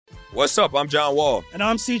What's up? I'm John Wall. And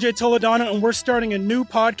I'm CJ Toledano, and we're starting a new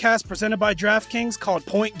podcast presented by DraftKings called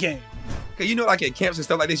Point Game. Okay, you know, like at camps and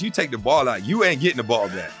stuff like this, you take the ball out, you ain't getting the ball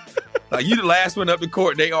back. Like, you the last one up the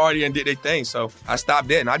court, they already did their thing. So I stopped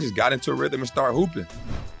that, and I just got into a rhythm and started hooping.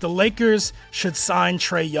 The Lakers should sign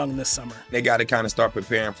Trae Young this summer. They got to kind of start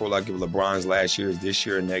preparing for, like, if LeBron's last year is this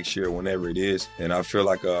year, next year, whenever it is. And I feel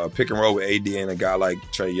like a pick and roll with AD and a guy like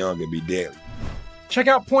Trae Young would be deadly. Check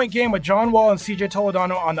out Point Game with John Wall and CJ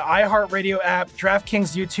Toledano on the iHeartRadio app,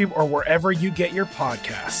 DraftKings YouTube, or wherever you get your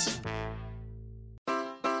podcasts.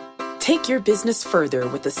 Take your business further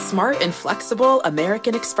with the smart and flexible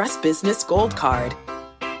American Express Business Gold Card.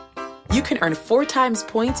 You can earn 4 times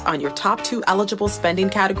points on your top 2 eligible spending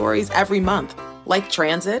categories every month, like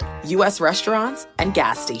transit, U.S. restaurants, and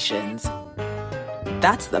gas stations.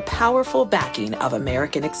 That's the powerful backing of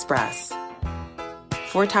American Express.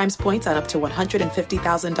 4 times points on up to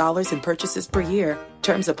 $150,000 in purchases per year.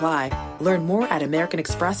 Terms apply. Learn more at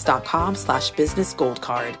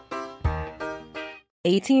americanexpress.com/businessgoldcard.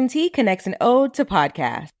 AT&T connects an ode to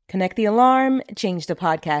podcast. Connect the alarm, change the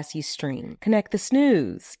podcast you stream. Connect the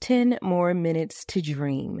snooze, 10 more minutes to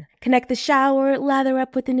dream. Connect the shower, lather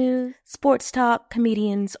up with the news, sports talk,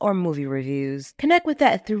 comedians, or movie reviews. Connect with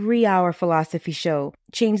that 3-hour philosophy show.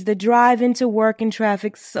 Change the drive into work and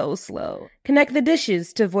traffic so slow. Connect the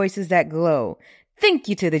dishes to voices that glow. Thank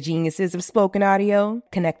you to the geniuses of spoken audio.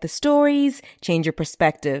 Connect the stories, change your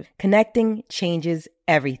perspective. Connecting changes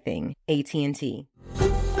everything. AT&T.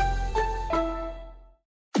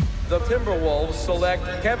 The Timberwolves select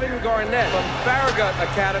Kevin Garnett from Farragut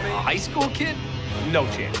Academy. A high school kid? No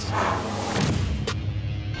chance.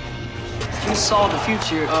 He saw the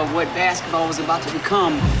future of what basketball was about to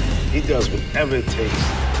become. He does whatever it takes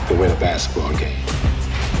to win a basketball game.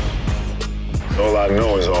 All I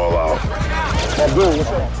know is all out. Oh, Bill, what's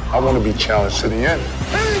up? I want to be challenged to the end.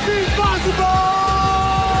 Anything's possible!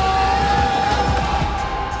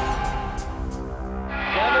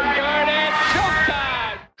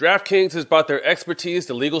 DraftKings has brought their expertise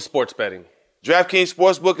to legal sports betting. DraftKings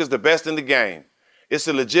Sportsbook is the best in the game. It's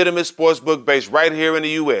a legitimate sportsbook based right here in the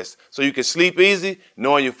U.S., so you can sleep easy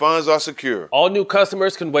knowing your funds are secure. All new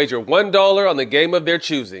customers can wager $1 on the game of their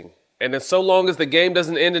choosing. And then so long as the game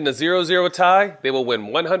doesn't end in a 0-0 tie, they will win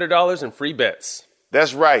 $100 in free bets.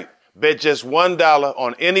 That's right. Bet just $1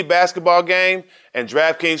 on any basketball game, and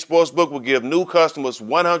DraftKings Sportsbook will give new customers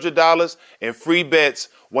 $100 in free bets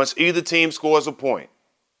once either team scores a point.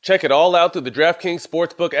 Check it all out through the DraftKings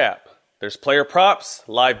Sportsbook app. There's player props,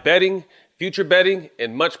 live betting, future betting,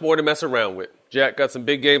 and much more to mess around with. Jack got some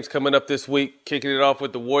big games coming up this week, kicking it off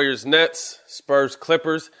with the Warriors-Nets,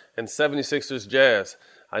 Spurs-Clippers, and 76ers-Jazz.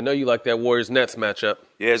 I know you like that Warriors-Nets matchup.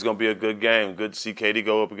 Yeah, it's going to be a good game. Good to see KD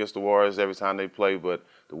go up against the Warriors every time they play, but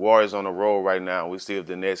the Warriors on a roll right now. We'll see if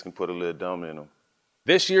the Nets can put a little dome in them.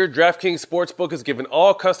 This year, DraftKings Sportsbook has given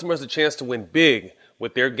all customers a chance to win big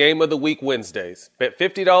with their Game of the Week Wednesdays. Bet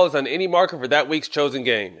 $50 on any marker for that week's chosen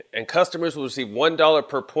game, and customers will receive $1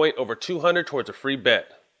 per point over $200 towards a free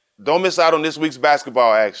bet. Don't miss out on this week's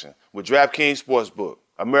basketball action with DraftKings Sportsbook,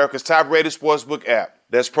 America's top-rated sportsbook app.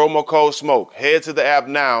 That's promo code SMOKE. Head to the app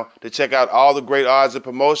now to check out all the great odds and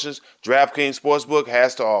promotions DraftKings Sportsbook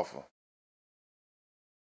has to offer.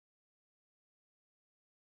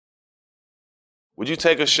 Would you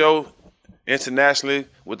take a show internationally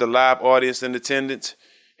with a live audience in attendance?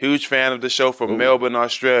 Huge fan of the show from Melbourne,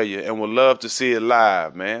 Australia, and would love to see it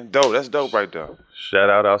live, man. Dope. That's dope right there.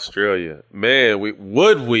 Shout out Australia. Man, we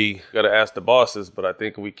got to ask the bosses, but I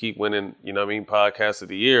think we keep winning, podcast of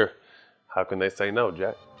the year. How can they say no,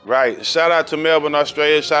 Jack? Right. Shout out to Melbourne,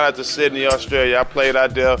 Australia. Shout out to Sydney, Australia. I played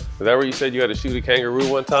out there. Is that where you said you had to shoot a kangaroo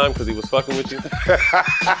one time because he was fucking with you?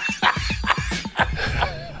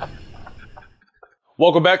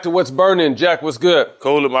 Welcome back to What's Burning. Jack, what's good?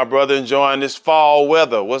 Cooling, my brother. Enjoying this fall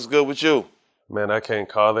weather. What's good with you? Man, I can't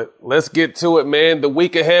call it. Let's get to it, man. The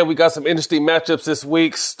week ahead, we got some interesting matchups this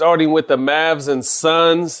week, starting with the Mavs and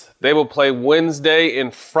Suns. They will play Wednesday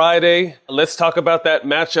and Friday. Let's talk about that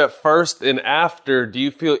matchup first and after. Do you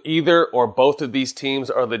feel either or both of these teams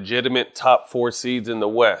are legitimate top 4 seeds in the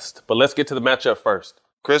West? But let's get to the matchup first.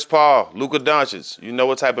 Chris Paul, Luka Doncic, you know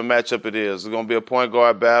what type of matchup it is. It's going to be a point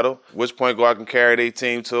guard battle. Which point guard can carry their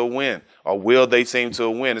team to a win? Or will they team to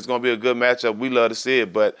a win? It's going to be a good matchup. We love to see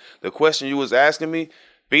it. But the question you was asking me,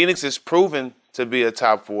 Phoenix is proven to be a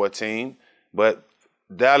top 4 team, but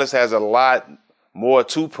Dallas has a lot more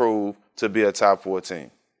to prove to be a top 4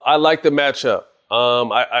 team. I like the matchup.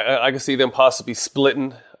 I can see them possibly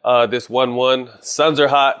splitting this 1-1. Suns are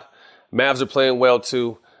hot. Mavs are playing well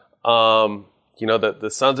too. The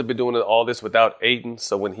Suns have been doing all this without Ayton,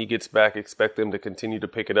 so when he gets back, expect them to continue to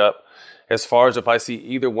pick it up. As far as if I see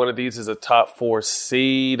either one of these as a top 4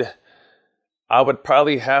 seed, I would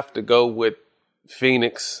probably have to go with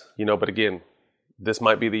Phoenix, but again, this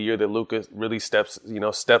might be the year that Luka really steps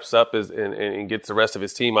up and gets the rest of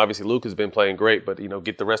his team. Obviously, Luka's been playing great, but,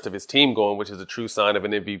 get the rest of his team going, which is a true sign of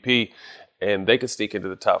an MVP. And they could sneak into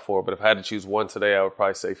the top 4. But if I had to choose one today, I would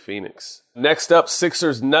probably say Phoenix. Next up,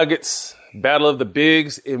 Sixers Nuggets. Battle of the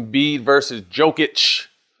bigs, Embiid versus Jokic.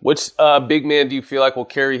 Which big man do you feel like will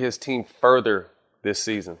carry his team further this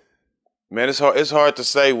season? Man, it's hard to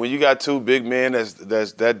say. When you got 2 big men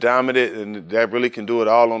that's that dominant and that really can do it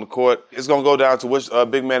all on the court, it's going to go down to which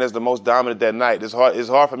big man is the most dominant that night. It's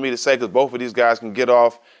hard for me to say because both of these guys can get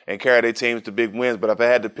off and carry their teams to big wins. But if I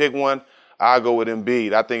had to pick one, I'll go with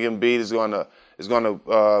Embiid. I think Embiid is going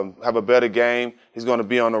to have a better game. He's going to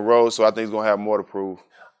be on the road, so I think he's going to have more to prove.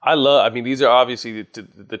 These are obviously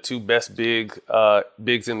the 2 best bigs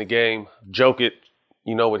in the game. Jokic,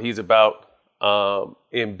 you know what he's about.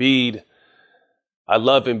 Embiid, I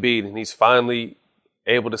love Embiid, and he's finally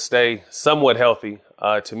able to stay somewhat healthy.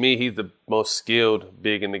 To me, he's the most skilled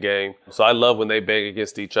big in the game. So I love when they bang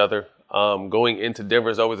against each other. Going into Denver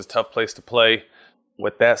is always a tough place to play.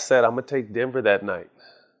 With that said, I'm going to take Denver that night.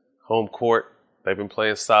 Home court, they've been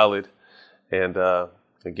playing solid. And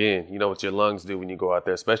again, you know what your lungs do when you go out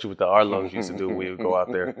there, especially what our lungs used to do when we would go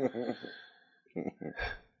out there.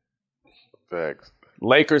 Facts.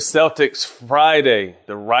 Lakers Celtics Friday.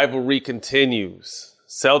 The rivalry continues.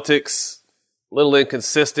 Celtics, a little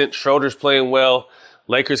inconsistent. Schroeder's playing well.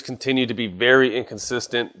 Lakers continue to be very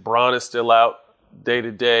inconsistent. Bron is still out day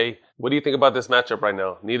to day. What do you think about this matchup right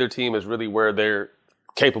now? Neither team is really where they're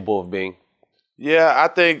capable of being. Yeah, I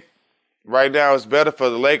think right now it's better for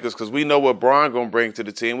the Lakers because we know what Bron going to bring to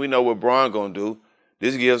the team. We know what Bron going to do.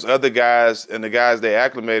 This gives other guys and the guys they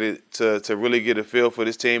acclimated to really get a feel for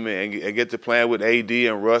this team and get to playing with AD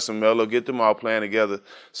and Russ and Melo, get them all playing together.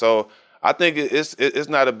 So I think it's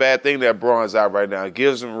not a bad thing that Bron's out right now. It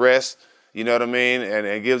gives them rest, you know what I mean,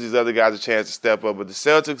 and gives these other guys a chance to step up. But the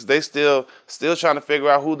Celtics, they still trying to figure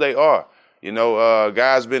out who they are.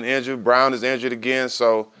 Guys been injured. Brown is injured again.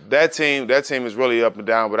 So that team is really up and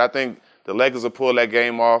down. But I think the Lakers will pull that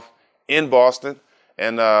game off in Boston.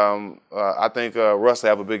 And I think Russ will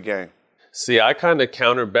have a big game. See, I kind of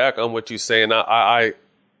counter back on what you're saying. I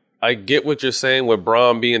get what you're saying with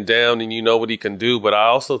Bron being down and you know what he can do, but I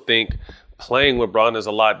also think playing with Bron is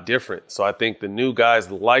a lot different. So I think the new guys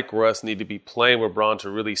like Russ need to be playing with Bron to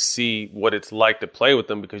really see what it's like to play with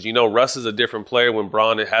them because, Russ is a different player when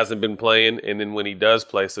Bron hasn't been playing and then when he does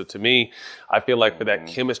play. So to me, I feel like for that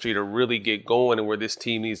chemistry to really get going and where this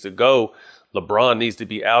team needs to go, LeBron needs to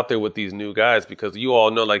be out there with these new guys because you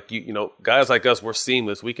all know, guys like us, we're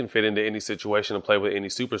seamless. We can fit into any situation and play with any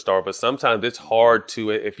superstar. But sometimes it's hard to,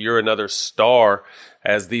 if you're another star,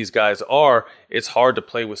 as these guys are, it's hard to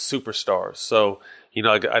play with superstars. So,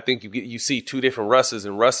 I think you see 2 different Russes,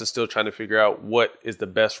 and Russ is still trying to figure out what is the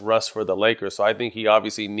best Russ for the Lakers. So I think he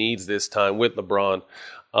obviously needs this time with LeBron.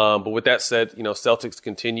 But with that said, Celtics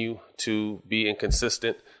continue to be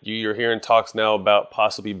inconsistent. You're hearing talks now about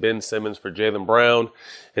possibly Ben Simmons for Jaylen Brown.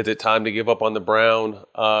 Is it time to give up on the Brown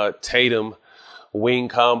Tatum wing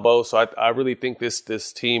combo? So I really think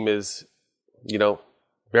this team is,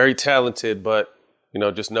 very talented, but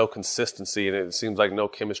just no consistency, and it seems like no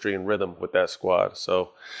chemistry and rhythm with that squad.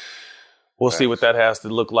 So we'll see what that has to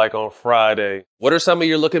look like on Friday. What are some of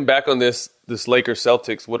your looking back on this Lakers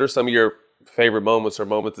Celtics? What are some of your favorite moments or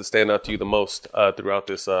moments that stand out to you the most throughout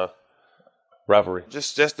this rivalry?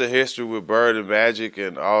 Just the history with Bird and Magic,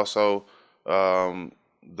 and also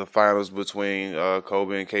the finals between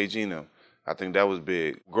Kobe and KG now. I think that was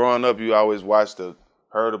big. Growing up, you always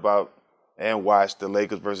heard about and watched the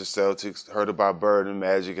Lakers versus Celtics, heard about Bird and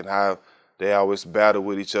Magic and how they always battle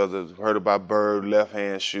with each other, heard about Bird left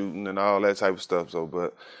hand shooting and all that type of stuff. So,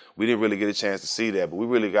 but we didn't really get a chance to see that, but we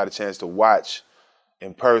really got a chance to watch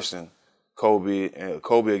in person Kobe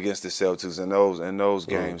against the Celtics in those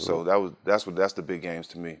games. Mm-hmm. So that's the big games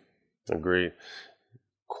to me. Agreed.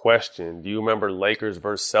 Question: do you remember Lakers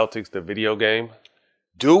versus Celtics, the video game?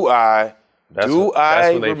 Do I? That's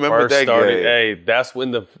when they remember first that started, game? Hey, that's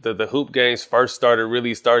when the hoop games first started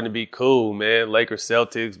really starting to be cool, man. Lakers,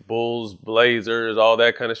 Celtics, Bulls, Blazers, all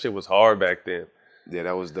that kind of shit was hard back then. Yeah,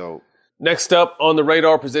 that was dope. Next up on the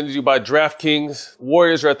radar, presented to you by DraftKings.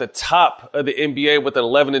 Warriors are at the top of the NBA with an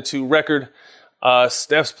 11-2 record.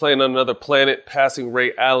 Steph's playing on another planet, passing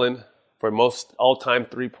Ray Allen for most all-time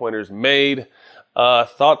three-pointers made.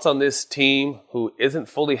 Thoughts on this team who isn't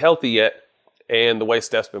fully healthy yet and the way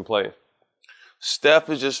Steph's been playing? Steph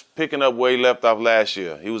is just picking up where he left off last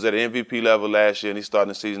year. He was at MVP level last year, and he's starting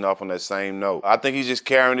the season off on that same note. I think he's just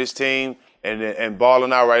carrying his team and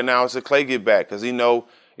balling out right now until Klay get back, because he know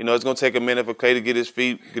it's going to take a minute for Klay to get his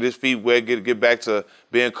feet wet, get back to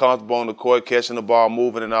being comfortable on the court, catching the ball,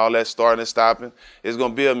 moving and all that, starting and stopping. It's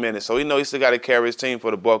going to be a minute. So he still got to carry his team for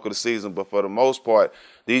the bulk of the season. But for the most part,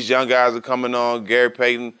 these young guys are coming on. Gary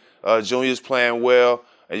Payton Jr. is playing well.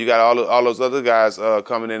 And you got all those other guys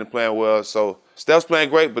coming in and playing well. So Steph's playing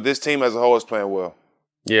great, but this team as a whole is playing well.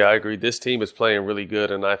 Yeah, I agree. This team is playing really good,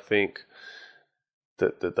 and I think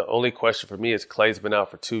the only question for me is Klay's been out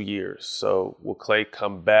for 2 years. So will Klay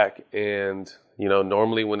come back? And,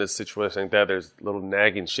 normally when it's a situation like that, there's little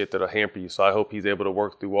nagging shit that'll hamper you. So I hope he's able to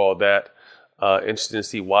work through all that. Interesting to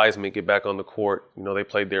see Wiseman get back on the court. They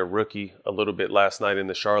played their rookie a little bit last night in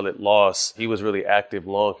the Charlotte loss. He was really active,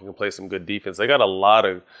 long, he can play some good defense. They got a lot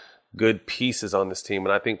of good pieces on this team,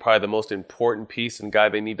 and I think probably the most important piece and guy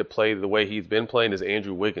they need to play the way he's been playing is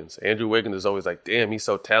Andrew Wiggins. Andrew Wiggins is always like, damn, he's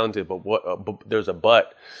so talented, but there's a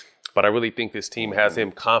but. But I really think this team has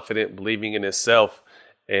him confident, believing in himself,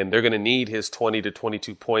 and they're going to need his 20 to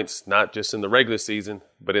 22 points, not just in the regular season,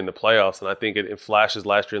 but in the playoffs. And I think it flashes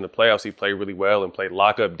last year in the playoffs. He played really well and played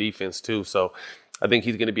lock-up defense too. So I think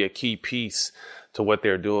he's going to be a key piece to what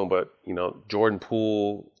they're doing. But, Jordan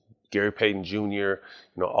Poole, Gary Payton Jr.,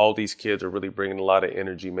 all these kids are really bringing a lot of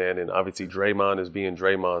energy, man. And obviously Draymond is being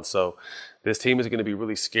Draymond. So this team is going to be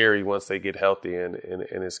really scary once they get healthy. And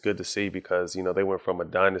it's good to see because, they went from a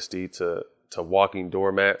dynasty to walking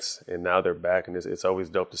doormats, and now they're back, and it's always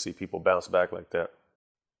dope to see people bounce back like that.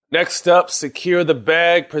 Next up, Secure the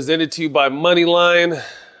Bag, presented to you by Moneyline.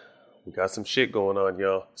 We got some shit going on,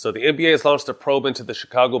 y'all. So the NBA has launched a probe into the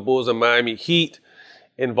Chicago Bulls and Miami Heat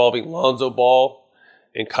involving Lonzo Ball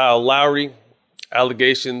and Kyle Lowry.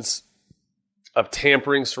 Allegations of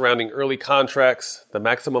tampering surrounding early contracts. The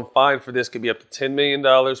maximum fine for this could be up to $10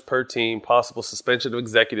 million per team, possible suspension of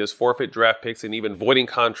executives, forfeit draft picks, and even voiding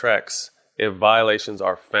contracts if violations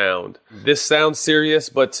are found. This sounds serious,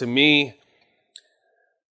 but to me,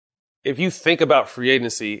 if you think about free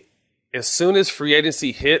agency, as soon as free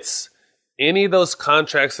agency hits, any of those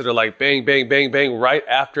contracts that are like bang, bang, bang, bang, right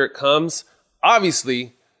after it comes,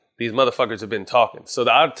 obviously these motherfuckers have been talking. So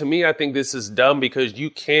to me, I think this is dumb because you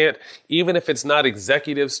can't, even if it's not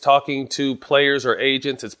executives talking to players or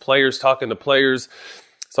agents, it's players talking to players.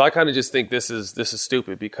 So I kind of just think this is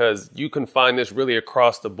stupid because you can find this really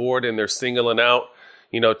across the board, and they're singling out,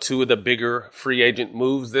 two of the bigger free agent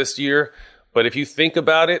moves this year. But if you think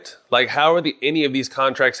about it, like how are any of these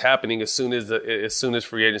contracts happening as soon as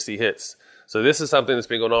free agency hits? So this is something that's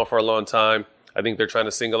been going on for a long time. I think they're trying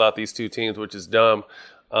to single out these two teams, which is dumb.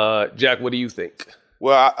 Jack, what do you think?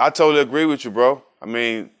 Well, I totally agree with you, bro. I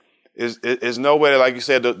mean, there's no way, like you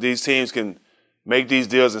said, these teams can make these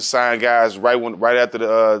deals and sign guys right after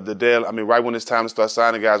the deal. I mean, right when it's time to start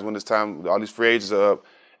signing guys, when it's time all these free agents are up,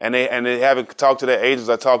 and they haven't talked to their agents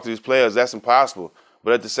or talked to these players. That's impossible.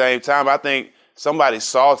 But at the same time, I think somebody's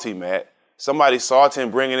salty, Matt. Somebody's salty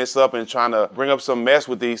and bringing this up and trying to bring up some mess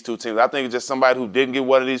with these two teams. I think it's just somebody who didn't get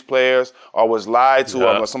one of these players or was lied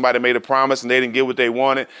to or somebody made a promise and they didn't get what they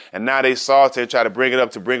wanted, and now they salty and try to bring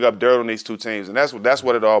up dirt on these two teams. And that's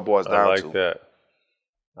what it all boils down to. I like that.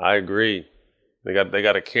 I agree. They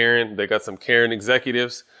got some Karen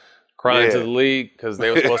executives crying to the league because they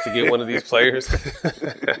were supposed to get one of these players.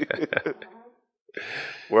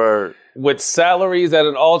 Word. With salaries at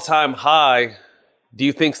an all-time high, do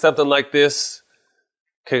you think something like this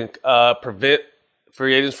can prevent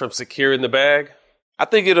free agents from securing the bag? I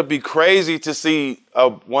think it'll be crazy to see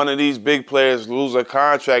one of these big players lose a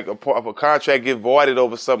contract, a contract get voided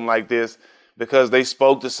over something like this because they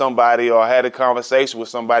spoke to somebody or had a conversation with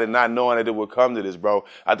somebody not knowing that it would come to this, bro.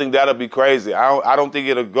 I think that'll be crazy. I don't think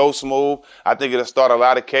it'll go smooth. I think it'll start a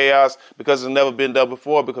lot of chaos because it's never been done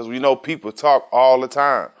before because we know people talk all the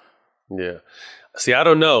time. Yeah. See, I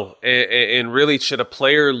don't know. And really, should a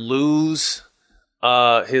player lose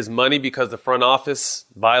his money because the front office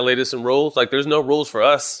violated some rules? Like, there's no rules for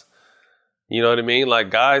us. You know what I mean?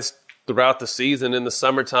 Like, guys throughout the season in the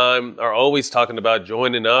summertime are always talking about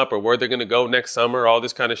joining up or where they're going to go next summer, all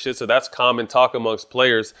this kind of shit. So that's common talk amongst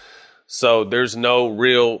players. So there's no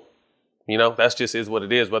real, that's just is what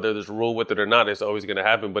it is. Whether there's a rule with it or not, it's always going to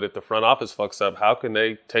happen. But if the front office fucks up, how can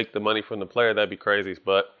they take the money from the player? That'd be crazy.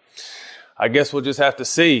 But I guess we'll just have to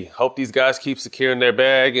see. Hope these guys keep securing their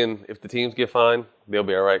bag, and if the teams get fined, they'll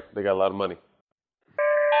be all right. They got a lot of money.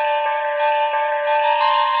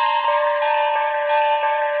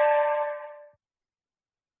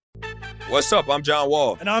 What's up? I'm John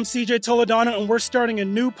Wall. And I'm CJ Toledano, and we're starting a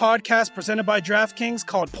new podcast presented by DraftKings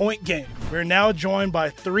called Point Game. We're now joined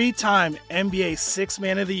by 3-time NBA Sixth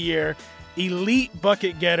Man of the Year, elite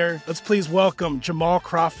bucket getter. Let's please welcome Jamal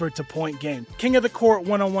Crawford to Point Game. King of the Court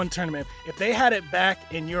one-on-one tournament. If they had it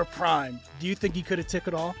back in your prime, do you think you could have took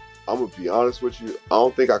it all? I'm going to be honest with you. I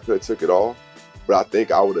don't think I could have took it all, but I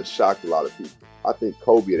think I would have shocked a lot of people. I think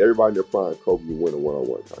Kobe and everybody in their prime, Kobe would win a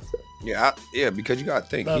one-on-one contest. Yeah, because you got to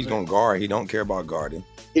think, he's going to guard. He don't care about guarding.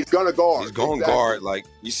 He's going to guard. He's going to guard. Like,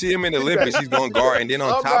 you see him in the Olympics, he's going to guard. And then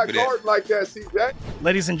on top of that. Like that, see that?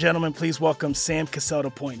 Ladies and gentlemen, please welcome Sam Cassell to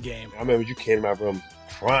Point Game. I remember you came out from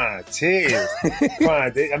prime 10.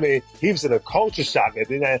 I mean, he was in a culture shock. And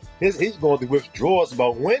then he's going through withdrawals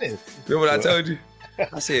about winning. Remember what I told you?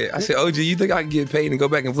 I said, OG, you think I can get paid and go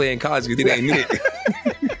back and play in college because it ain't it?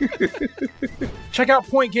 Check out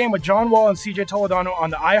Point Game with John Wall and CJ Toledano on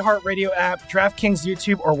the iHeartRadio app, DraftKings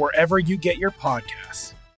YouTube, or wherever you get your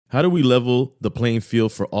podcasts. How do we level the playing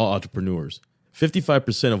field for all entrepreneurs?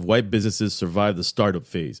 55% of white businesses survive the startup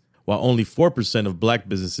phase, while only 4% of black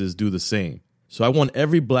businesses do the same. So I want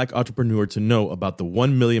every black entrepreneur to know about the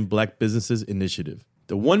 1 Million Black Businesses Initiative.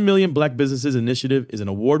 The 1 Million Black Businesses Initiative is an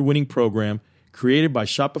award-winning program created by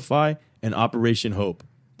Shopify and Operation Hope.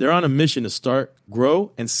 They're on a mission to start,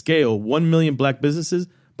 grow, and scale 1 million black businesses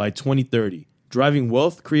by 2030, driving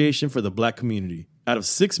wealth creation for the black community. Out of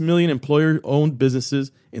 6 million employer-owned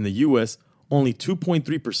businesses in the U.S., only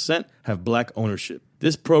 2.3% have black ownership.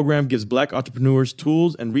 This program gives black entrepreneurs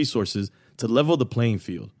tools and resources to level the playing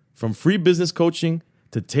field, from free business coaching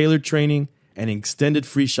to tailored training and an extended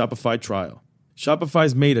free Shopify trial.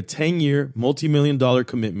 Shopify's made a 10-year, multi-million-dollar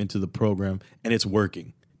commitment to the program, and it's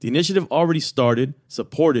working. The initiative already started,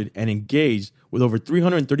 supported, and engaged with over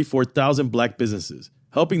 334,000 black businesses,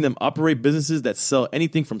 helping them operate businesses that sell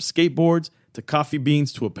anything from skateboards to coffee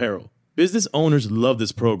beans to apparel. Business owners love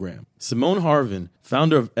this program. Simone Harvin,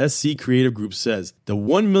 founder of SC Creative Group, says, "The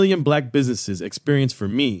 1 million black businesses experience for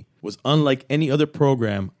me was unlike any other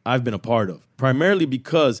program I've been a part of, primarily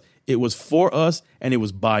because it was for us and it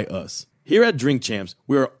was by us." Here at Drink Champs,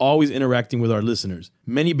 we are always interacting with our listeners,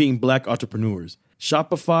 many being black entrepreneurs.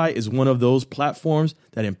 Shopify is one of those platforms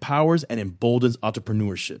that empowers and emboldens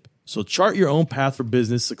entrepreneurship. So chart your own path for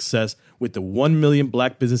business success with the 1 Million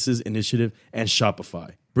Black Businesses Initiative and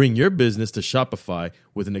Shopify. Bring your business to Shopify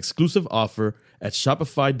with an exclusive offer at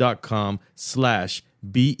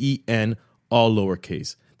shopify.com/BEN, all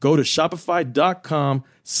lowercase. Go to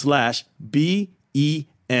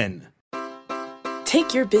shopify.com/BEN.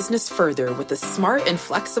 Take your business further with the smart and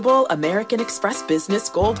flexible American Express Business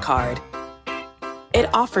Gold Card. It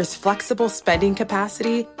offers flexible spending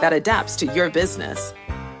capacity that adapts to your business.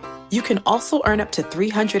 You can also earn up to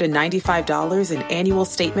 $395 in annual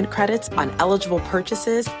statement credits on eligible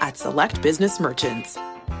purchases at select business merchants.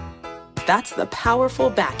 That's the powerful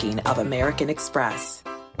backing of American Express.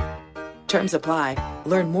 Terms apply.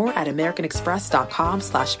 Learn more at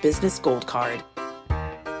americanexpress.com/business gold card.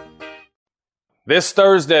 This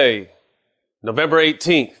Thursday, November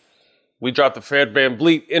 18th, we dropped the Fred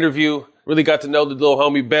VanVleet interview. Really got to know the little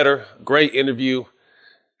homie better. Great interview.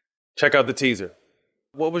 Check out the teaser.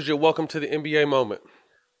 What was your welcome to the NBA moment?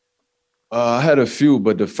 I had a few,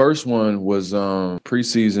 but the first one was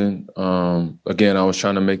preseason. Again, I was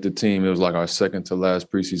trying to make the team. It was like our second to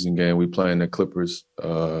last preseason game. We playing the Clippers,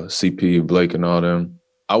 CP, Blake, and all them.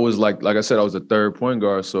 I was like I said, I was the third point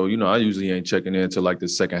guard. So, I usually ain't checking in until like the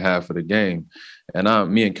second half of the game. And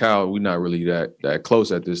me and Kyle, we're not really that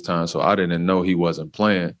close at this time. So I didn't know he wasn't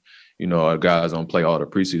playing. Our guys don't play all the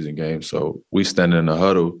preseason games. So we standing in the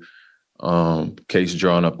huddle, Case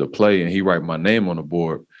drawing up the play, and he write my name on the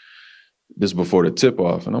board. This before the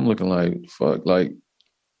tip-off. And I'm looking like, fuck, like,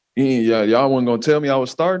 y'all wasn't going to tell me I was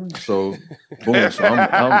starting? So, boom. So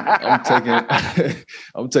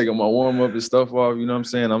I'm taking my warm-up and stuff off, you know what I'm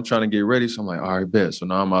saying? I'm trying to get ready. So I'm like, all right, bet. So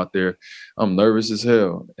now I'm out there. I'm nervous as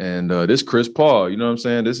hell. And this Chris Paul, you know what I'm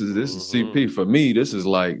saying? This is CP. For me, this is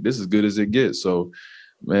as good as it gets. So,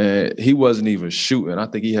 man, he wasn't even shooting. I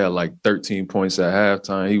think he had like 13 points at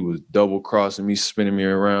halftime. He was double crossing me, spinning me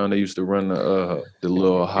around. They used to run the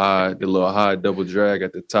little high double drag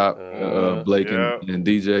at the top, Blake and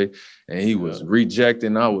DJ, and he was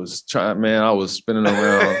rejecting. I was trying, man. I was spinning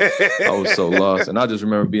around. I was so lost, and I just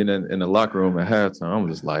remember being in the locker room at halftime. I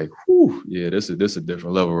was just like, "Whew, yeah, this is a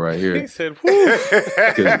different level right here." He said, "Whew,"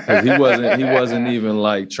 because he wasn't even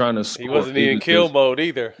like trying to score. He wasn't even in kill mode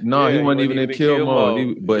either. No, he wasn't even in kill mode.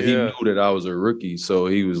 But he knew that I was a rookie, so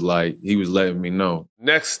he was letting me know.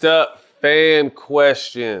 Next up, fan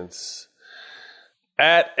questions.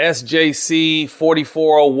 At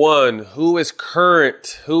SJC4401, who is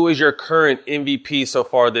your current MVP so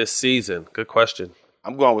far this season? Good question.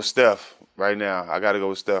 I'm going with Steph right now. I got to go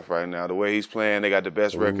with Steph right now. The way he's playing, they got the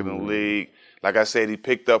best record in the league. Like I said, he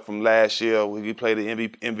picked up from last year. He played the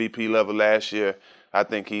MVP level last year. I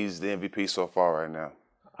think he's the MVP so far right now.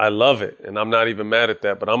 I love it, and I'm not even mad at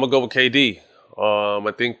that. But I'm going to go with KD.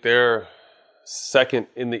 I think they're second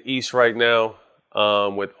in the East right now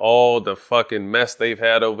with all the fucking mess they've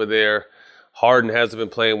had over there. Harden hasn't been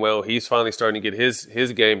playing well. He's finally starting to get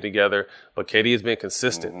his game together. But KD has been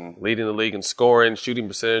consistent, leading the league in scoring, shooting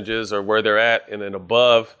percentages are where they're at and then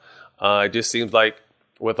above. It just seems like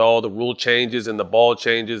with all the rule changes and the ball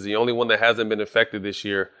changes, the only one that hasn't been affected this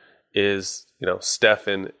year is, Steph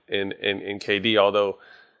and KD, although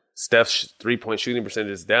Steph's three-point shooting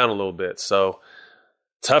percentage is down a little bit. So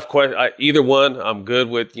tough question. Either one, I'm good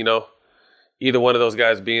with, either one of those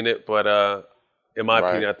guys being it. But in my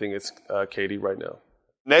opinion, I think it's KD right now.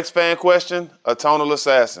 Next fan question, a tonal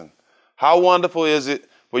assassin. How wonderful is it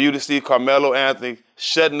for you to see Carmelo Anthony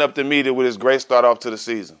shutting up the media with his great start off to the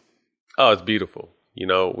season? Oh, it's beautiful.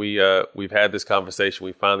 We've had this conversation.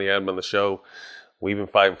 We finally had him on the show. We've been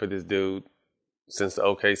fighting for this dude since the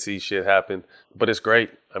OKC shit happened. But it's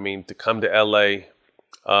great. I mean, to come to L.A.,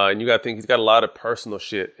 and you got to think he's got a lot of personal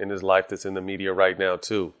shit in his life that's in the media right now,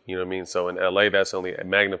 too. You know what I mean? So in L.A., that's only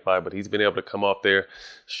magnified. But he's been able to come off there,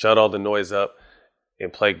 shut all the noise up,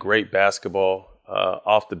 and play great basketball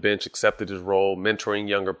off the bench, accepted his role, mentoring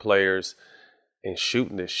younger players, and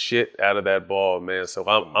shooting the shit out of that ball, man. So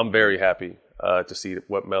I'm very happy to see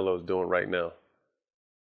what Melo's doing right now.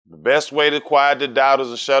 The best way to quiet the doubters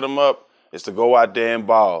and shut them up is to go out there and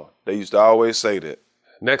ball. They used to always say that.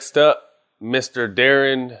 Next up, Mr.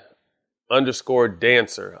 Darren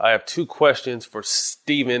 _Dancer. I have two questions for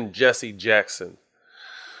Steven Jesse Jackson.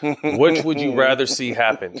 Which would you rather see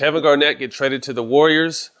happen? Kevin Garnett get traded to the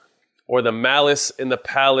Warriors, or the Malice in the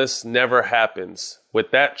Palace never happens? With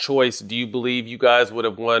that choice, do you believe you guys would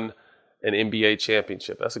have won an NBA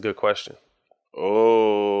championship? That's a good question. Oh.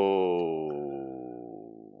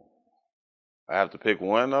 I have to pick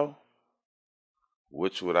one, though?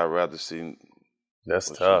 Which would I rather see? That's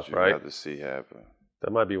tough, right? Rather see happen?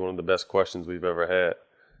 That might be one of the best questions we've ever had.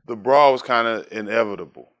 The brawl was kind of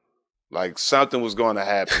inevitable. Like something was going to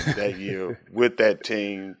happen that year with that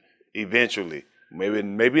team eventually.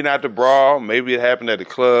 Maybe not the brawl. Maybe it happened at the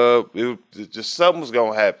club. Just something was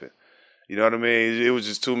going to happen. You know what I mean? It was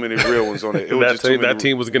just too many real ones on it. That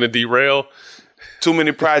team was going to derail. Too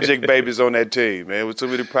many project babies on that team, man. It was too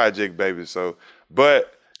many project babies. So,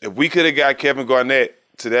 but if we could have got Kevin Garnett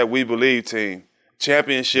to that We Believe team,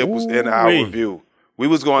 championship was in our view. We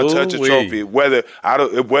was going to touch a trophy, whether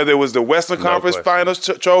it was the Western Conference Finals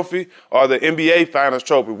trophy or the NBA Finals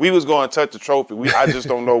trophy. We was going to touch the trophy. I just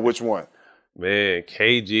don't know which one. Man,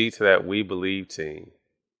 KG to that We Believe team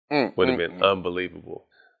would have been unbelievable.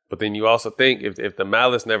 But then you also think if the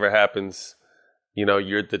Malice never happens,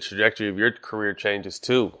 the trajectory of your career changes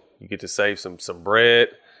too. You get to save some bread.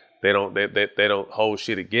 They don't hold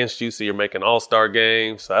shit against you, so you're making all-star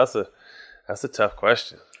games. So that's a tough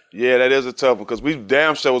question. Yeah, that is a tough one because we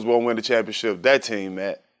damn sure was going to win the championship. That team,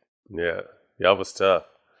 Matt. Yeah, that was tough.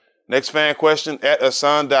 Next fan question at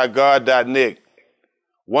asan.god.nick.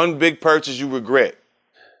 One big purchase you regret?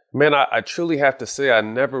 Man, I truly have to say I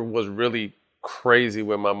never was really crazy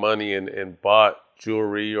with my money and bought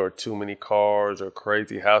jewelry or too many cars or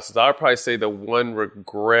crazy houses. I'd probably say the one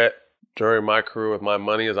regret during my career with my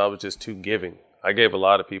money is I was just too giving. I gave a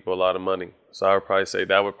lot of people a lot of money. So I would probably say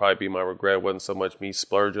that would probably be my regret. It wasn't so much me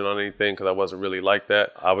splurging on anything because I wasn't really like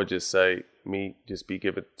that. I would just say me just be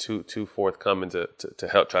given too forthcoming to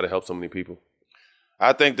try to help so many people.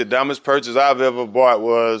 I think the dumbest purchase I've ever bought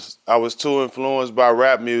was I was too influenced by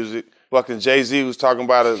rap music. Fucking Jay-Z was talking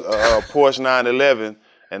about a Porsche 911,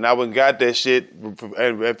 and I went and got that shit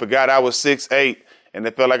and forgot I was 6'8", and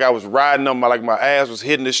it felt like I was riding on my ass was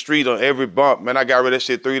hitting the street on every bump. Man, I got rid of that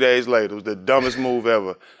shit 3 days later. It was the dumbest move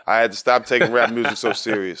ever. I had to stop taking rap music so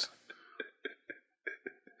serious.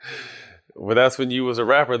 Well, that's when you was a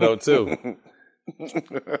rapper, though, too.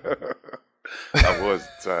 I was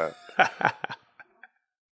at the time.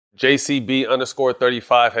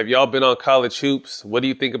 JCB_35. Have y'all been on College Hoops? What do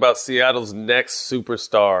you think about Seattle's next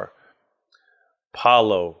superstar?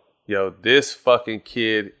 Paulo. Yo, this fucking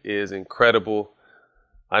kid is incredible.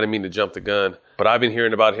 I didn't mean to jump the gun, but I've been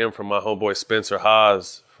hearing about him from my homeboy Spencer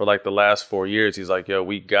Haas for the last 4 years. He's like, yo,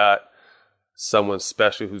 we got someone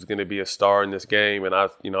special who's going to be a star in this game. And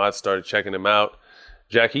I started checking him out.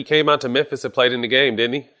 Jack, he came out to Memphis and played in the game,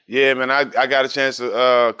 didn't he? Yeah, man, I got a chance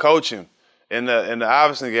to coach him in the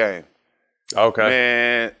Iverson game. Okay.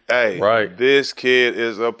 Man, hey, right. This kid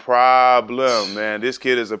is a problem, man. This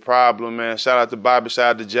kid is a problem, man. Shout out to Bobby,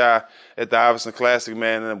 shout out to Jai at the Iverson Classic,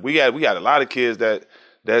 man. And we got a lot of kids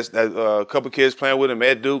that's a couple kids playing with him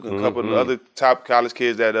at Duke and a couple of other top college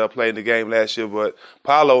kids that played the game last year. But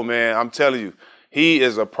Paolo, man, I'm telling you, he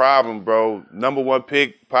is a problem, bro. Number 1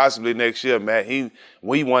 pick possibly next year, man.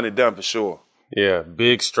 We want it done for sure. Yeah,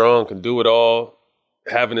 big, strong, can do it all.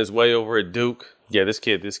 Having his way over at Duke. Yeah, this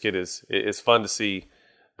kid is it's fun to see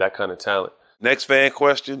that kind of talent. Next fan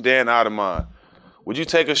question, Dan Otterman. Would you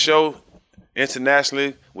take a show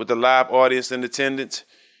internationally with a live audience in attendance?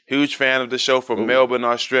 Huge fan of the show from Melbourne,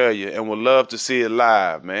 Australia, and would love to see it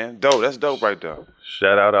live, man. Dope. That's dope right there.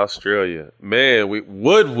 Shout out Australia. Man,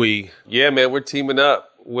 we? Yeah, man, we're teaming up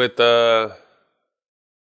with a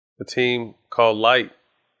team called Light,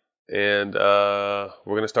 and we're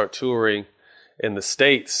going to start touring in the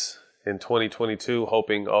States in 2022,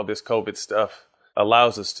 hoping all this COVID stuff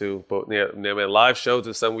allows us to. But yeah, man, live shows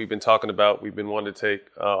is something we've been talking about. We've been wanting to take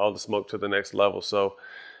all the smoke to the next level. So,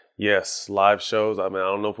 yes, live shows. I mean, I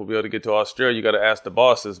don't know if we'll be able to get to Australia. You got to ask the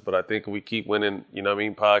bosses. But I think if we keep winning,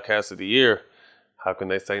 podcasts of the year, how can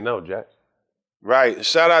they say no, Jack? Right.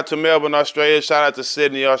 Shout out to Melbourne, Australia. Shout out to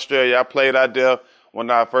Sydney, Australia. I played out there when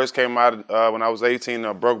I first came out. When I was 18,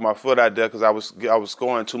 I broke my foot out there because I was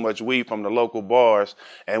scoring too much weed from the local bars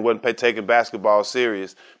and wasn't taking basketball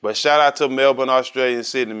serious. But shout out to Melbourne, Australia, and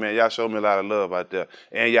Sydney, man. Y'all showed me a lot of love out there,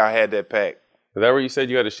 and y'all had that pack. Is that where you said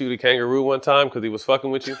you had to shoot a kangaroo one time because he was fucking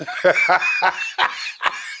with you?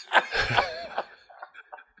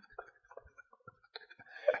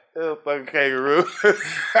 Fucking kangaroo.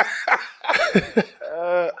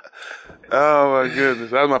 Oh, my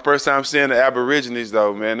goodness. That was my first time seeing the Aborigines,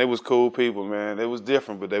 though, man. They was cool people, man. They was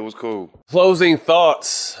different, but they was cool. Closing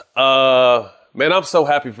thoughts. Man, I'm so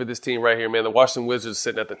happy for this team right here, man. The Washington Wizards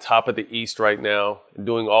sitting at the top of the East right now,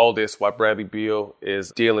 doing all this while Bradley Beal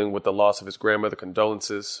is dealing with the loss of his grandmother.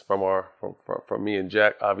 Condolences from me and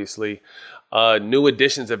Jack, obviously. New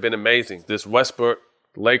additions have been amazing. This Westbrook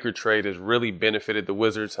Laker trade has really benefited the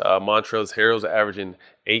Wizards. Montrezl Harrell's averaging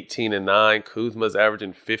 18 and 9. Kuzma's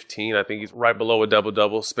averaging 15. I think he's right below a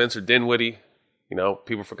double-double. Spencer Dinwiddie,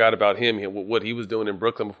 people forgot about him. What he was doing in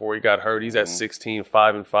Brooklyn before he got hurt. He's at 16,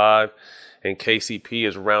 5 and 5. And KCP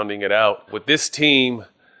is rounding it out. With this team,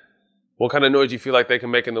 what kind of noise do you feel like they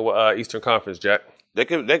can make in the Eastern Conference, Jack? They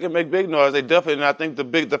can make big noise. They definitely, and I think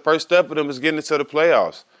the first step for them is getting into the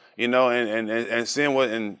playoffs. And seeing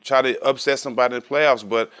and try to upset somebody in the playoffs.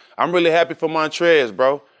 But I'm really happy for Montrez,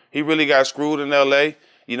 bro. He really got screwed in L.A.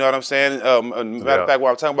 You know what I'm saying? Matter of fact,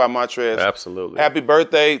 while I'm talking about Montrez, absolutely. Happy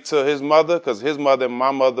birthday to his mother, because his mother and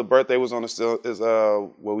my mother's birthday was on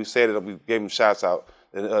we said it. We gave him shots out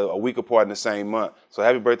a week apart in the same month. So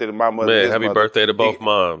happy birthday to my mother. Man, happy birthday to both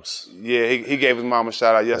moms. Yeah, he gave his mom a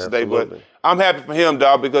shout out yesterday. Absolutely. But I'm happy for him,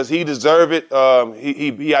 dog, because he deserved it.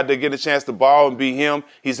 He had to get a chance to ball and be him.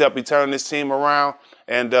 He's helped turn this team around.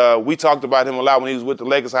 And we talked about him a lot when he was with the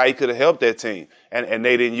Lakers, how he could have helped that team, and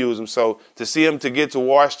they didn't use him. So to see him to get to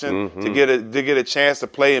Washington, to get a chance to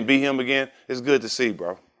play and be him again, it's good to see,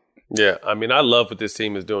 bro. Yeah, I mean, I love what this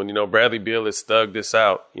team is doing. Bradley Beal has thugged this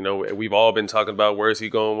out. We've all been talking about where's he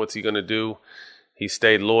going, what's he going to do. He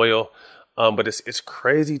stayed loyal. But it's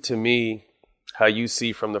crazy to me how you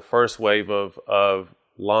see from the first wave of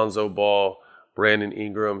Lonzo Ball, Brandon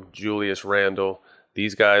Ingram, Julius Randle,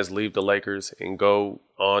 these guys leave the Lakers and go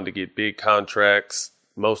on to get big contracts,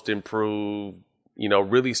 most improved,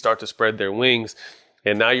 really start to spread their wings.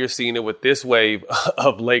 And now you're seeing it with this wave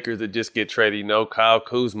of Lakers that just get traded. Kyle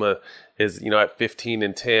Kuzma is, at 15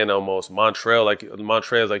 and 10 almost.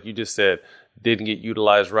 Montrez, like you just said, didn't get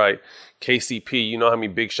utilized right. KCP, you know how many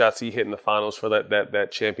big shots he hit in the finals for that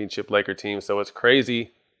championship Laker team. So it's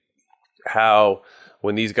crazy how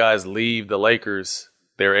when these guys leave the Lakers,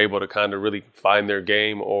 they're able to kind of really find their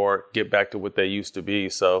game or get back to what they used to be.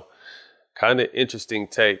 So kind of interesting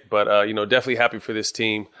take, but, definitely happy for this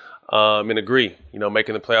team. And agree,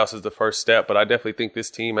 making the playoffs is the first step, but I definitely think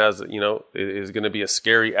this team has, is going to be a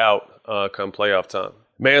scary out come playoff time.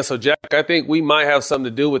 Man, so Jack, I think we might have something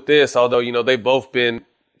to do with this, although, they've both been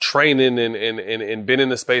training and been in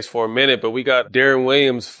the space for a minute, but we got Darren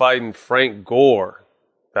Williams fighting Frank Gore.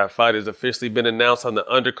 That fight has officially been announced on the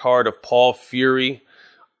undercard of Paul Fury.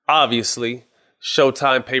 Obviously,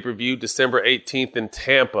 Showtime pay-per-view, December 18th in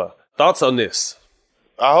Tampa. Thoughts on this?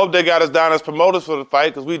 I hope they got us down as promoters for the fight,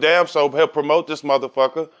 because we damn so helped promote this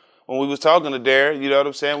motherfucker when we was talking to Darren. You know what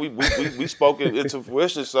I'm saying? We spoke it into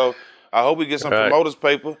fruition. So I hope we get some promoters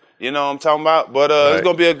paper. You know what I'm talking about? But it's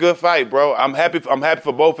gonna be a good fight, bro. I'm happy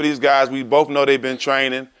for both of these guys. We both know they've been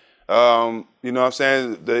training. You know what I'm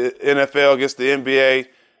saying? The NFL against the NBA.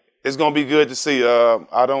 It's gonna be good to see. I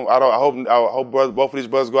hope both of these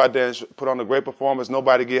brothers go out there and put on a great performance.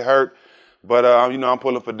 Nobody get hurt, but I'm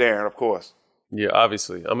pulling for Darren, of course. Yeah,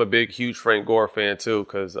 obviously, I'm a huge Frank Gore fan too,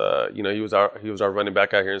 because he was our running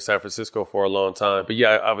back out here in San Francisco for a long time. But yeah,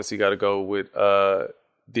 I obviously got to go with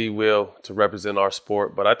D. Will to represent our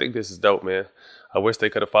sport. But I think this is dope, man. I wish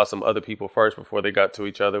they could have fought some other people first before they got to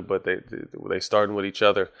each other, but they started with each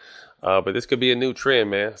other. But this could be a new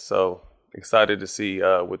trend, man. So. Excited to see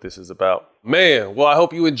what this is about. Man, well, I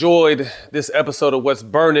hope you enjoyed this episode of What's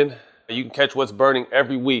Burning. You can catch What's Burning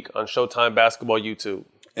every week on Showtime Basketball YouTube.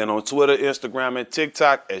 And on Twitter, Instagram, and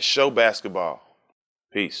TikTok at Show Basketball.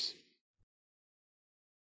 Peace.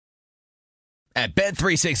 At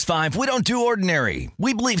Bet365, we don't do ordinary.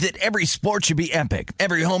 We believe that every sport should be epic.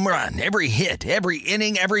 Every home run, every hit, every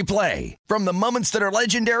inning, every play. From the moments that are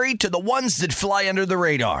legendary to the ones that fly under the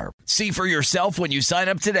radar. See for yourself when you sign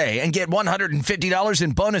up today and get $150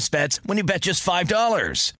 in bonus bets when you bet just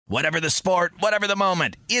 $5. Whatever the sport, whatever the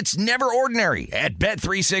moment, it's never ordinary at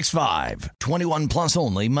Bet365. 21 plus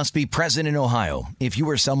only. Must be present in Ohio. If you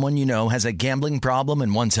or someone you know has a gambling problem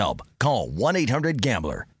and wants help, call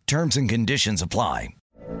 1-800-GAMBLER. Terms and conditions apply.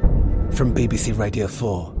 From BBC Radio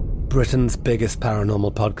 4, Britain's biggest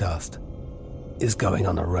paranormal podcast is going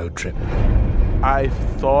on a road trip. I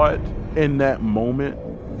thought in that moment,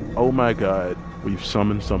 oh my God, we've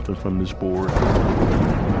summoned something from this board.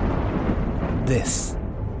 This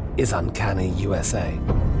is Uncanny USA.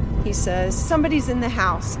 He says, somebody's in the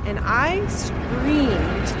house, and I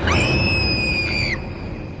screamed.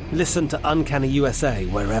 Listen to Uncanny USA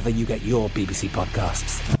wherever you get your BBC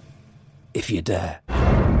podcasts, if you dare.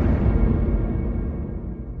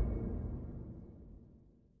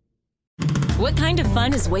 What kind of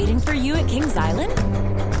fun is waiting for you at Kings Island?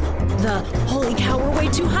 The holy cow, we're way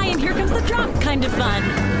too high and here comes the drop kind of fun.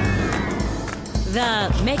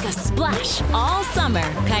 The make a splash all summer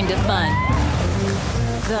kind of fun.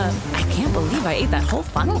 The I can't believe I ate that whole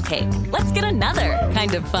funnel cake. Let's get another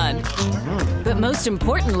kind of fun. But most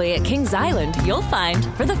importantly, at Kings Island, you'll find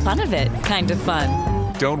for the fun of it kind of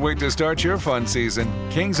fun. Don't wait to start your fun season.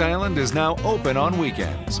 Kings Island is now open on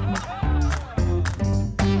weekends.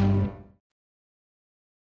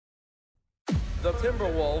 The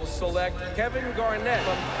Timberwolves select Kevin Garnett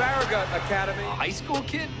from Farragut Academy. A high school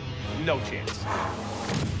kid? No chance.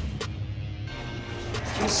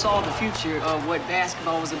 You saw the future of what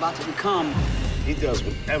basketball was about to become. He does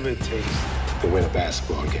whatever it takes to win a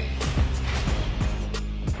basketball game.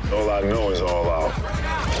 All I know is all out.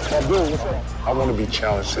 Abdul, what's up? I want to be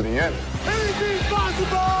challenged to the end. Anything's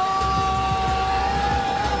possible!